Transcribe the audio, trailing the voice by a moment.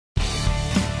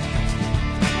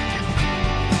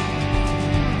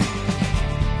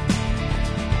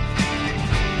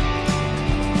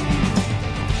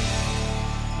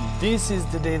This is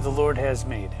the day the Lord has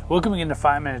made. Welcome again to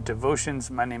 5-Minute Devotions.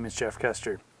 My name is Jeff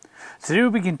Kester. Today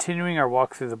we'll be continuing our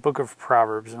walk through the book of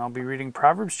Proverbs, and I'll be reading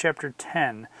Proverbs chapter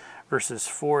 10, verses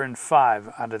 4 and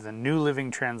 5 out of the New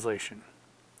Living Translation.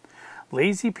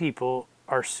 Lazy people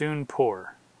are soon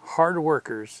poor. Hard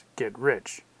workers get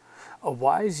rich. A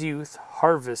wise youth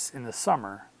harvests in the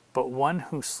summer, but one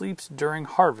who sleeps during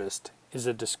harvest is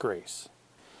a disgrace.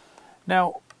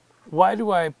 Now, why do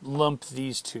I lump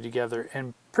these two together?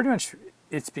 And pretty much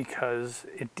it's because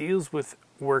it deals with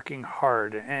working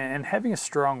hard and having a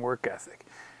strong work ethic.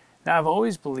 Now, I've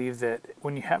always believed that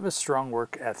when you have a strong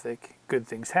work ethic, good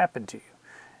things happen to you.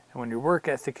 And when your work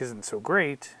ethic isn't so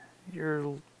great,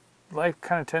 your life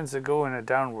kind of tends to go in a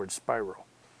downward spiral.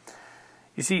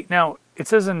 You see, now, it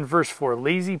says in verse 4,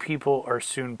 lazy people are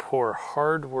soon poor,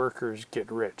 hard workers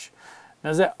get rich. Now,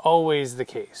 is that always the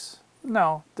case?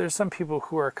 No, there's some people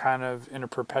who are kind of in a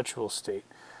perpetual state.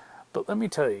 But let me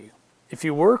tell you, if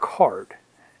you work hard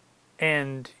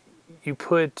and you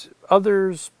put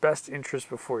others' best interests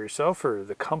before yourself or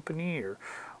the company or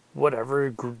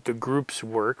whatever the group's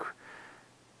work,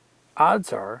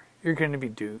 odds are you're going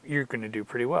to do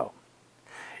pretty well.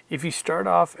 If you start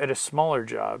off at a smaller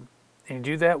job and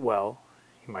you do that well,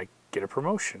 you might get a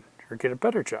promotion or get a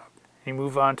better job. And you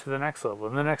move on to the next level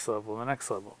and the next level and the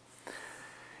next level.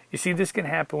 You see, this can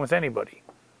happen with anybody.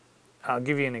 I'll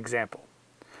give you an example.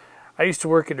 I used to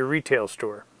work at a retail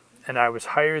store, and I was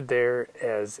hired there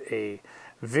as a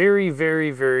very,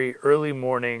 very, very early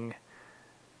morning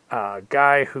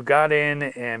guy who got in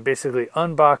and basically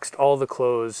unboxed all the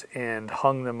clothes and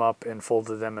hung them up and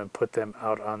folded them and put them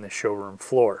out on the showroom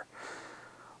floor.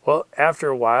 Well, after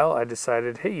a while, I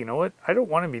decided, hey, you know what? I don't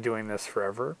want to be doing this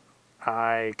forever.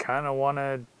 I kind of want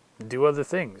to do other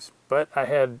things. But I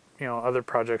had, other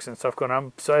projects and stuff going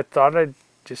on, so I thought I'd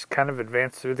just kind of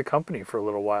advance through the company for a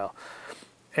little while.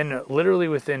 And literally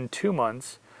within 2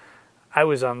 months, I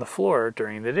was on the floor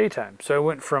during the daytime. So I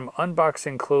went from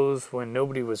unboxing clothes when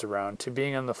nobody was around to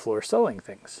being on the floor selling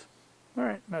things. All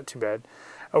right, not too bad.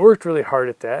 I worked really hard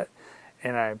at that,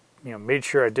 and I made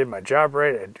sure I did my job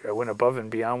right. I went above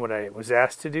and beyond what I was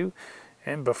asked to do.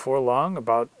 And before long,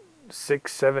 about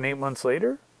 6, 7, 8 months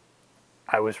later,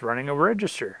 I was running a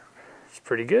register. It's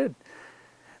pretty good.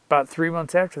 About 3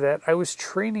 months after that, I was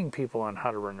training people on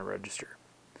how to run a register.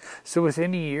 So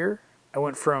within a year, I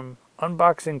went from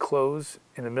unboxing clothes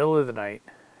in the middle of the night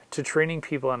to training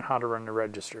people on how to run a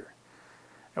register.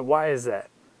 And why is that?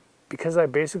 Because I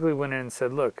basically went in and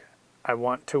said, look, I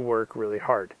want to work really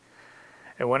hard.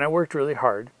 And when I worked really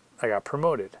hard, I got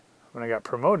promoted. When I got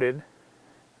promoted,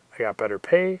 I got better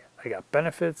pay, I got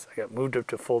benefits, I got moved up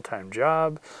to a full-time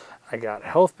job, I got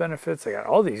health benefits, I got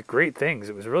all these great things.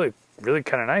 It was really, really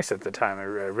kind of nice at the time. I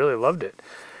really loved it.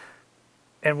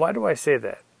 And why do I say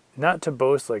that? Not to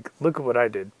boast, like, look at what I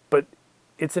did, but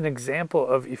it's an example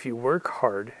of if you work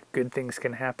hard, good things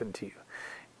can happen to you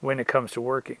when it comes to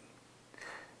working.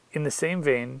 In the same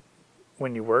vein,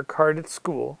 when you work hard at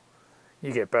school,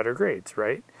 you get better grades,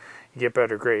 right? You get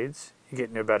better grades, you get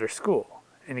into a better school,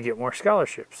 and you get more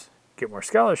scholarships. Get more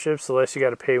scholarships, the less you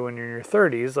got to pay when you're in your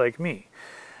 30s, like me.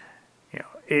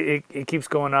 It keeps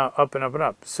going up and up and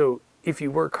up. So if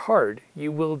you work hard,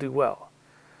 you will do well.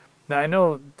 Now, I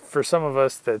know for some of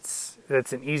us that's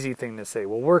an easy thing to say.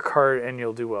 Well, work hard and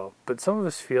you'll do well. But some of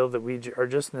us feel that we are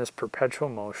just in this perpetual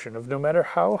motion of no matter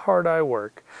how hard I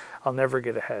work, I'll never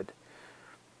get ahead.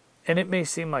 And it may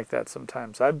seem like that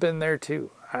sometimes. I've been there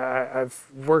too. I've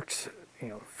worked,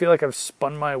 feel like I've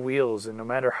spun my wheels, and no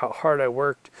matter how hard I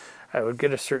worked, I would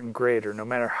get a certain grade, or no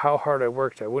matter how hard I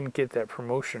worked, I wouldn't get that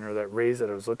promotion or that raise that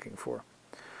I was looking for.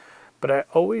 But I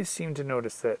always seem to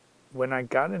notice that when I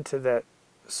got into that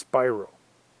spiral,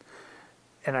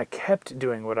 and I kept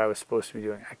doing what I was supposed to be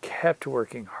doing, I kept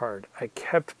working hard, I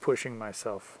kept pushing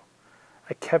myself,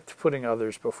 I kept putting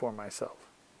others before myself,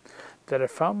 that I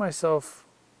found myself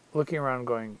looking around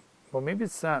going, well, maybe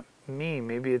it's not me,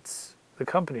 maybe it's the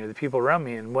company or the people around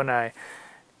me. And when I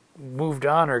moved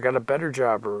on or got a better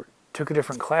job or took a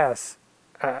different class,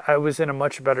 I was in a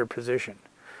much better position.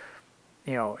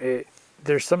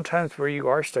 There's some times where you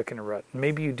are stuck in a rut.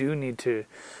 Maybe you do need to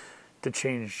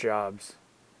change jobs.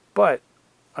 But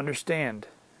understand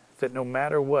that no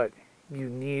matter what, you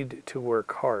need to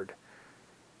work hard.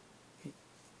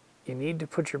 You need to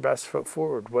put your best foot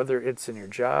forward, whether it's in your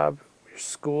job, your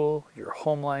school, your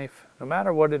home life, no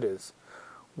matter what it is.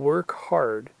 Work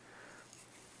hard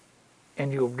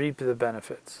and you'll reap the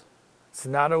benefits. It's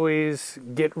not always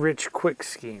get-rich-quick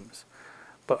schemes,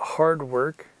 but hard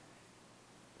work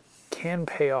can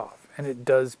pay off, and it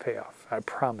does pay off. I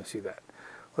promise you that.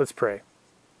 Let's pray.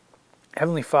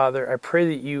 Heavenly Father, I pray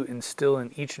that you instill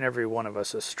in each and every one of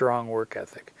us a strong work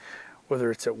ethic,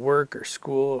 whether it's at work or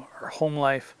school or home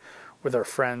life, with our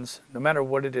friends. No matter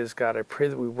what it is, God, I pray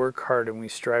that we work hard and we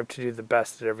strive to do the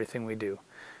best at everything we do.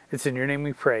 It's in your name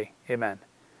we pray. Amen.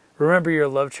 Remember, you're a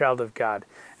loved child of God.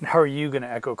 And how are you going to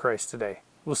echo Christ today?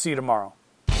 We'll see you tomorrow.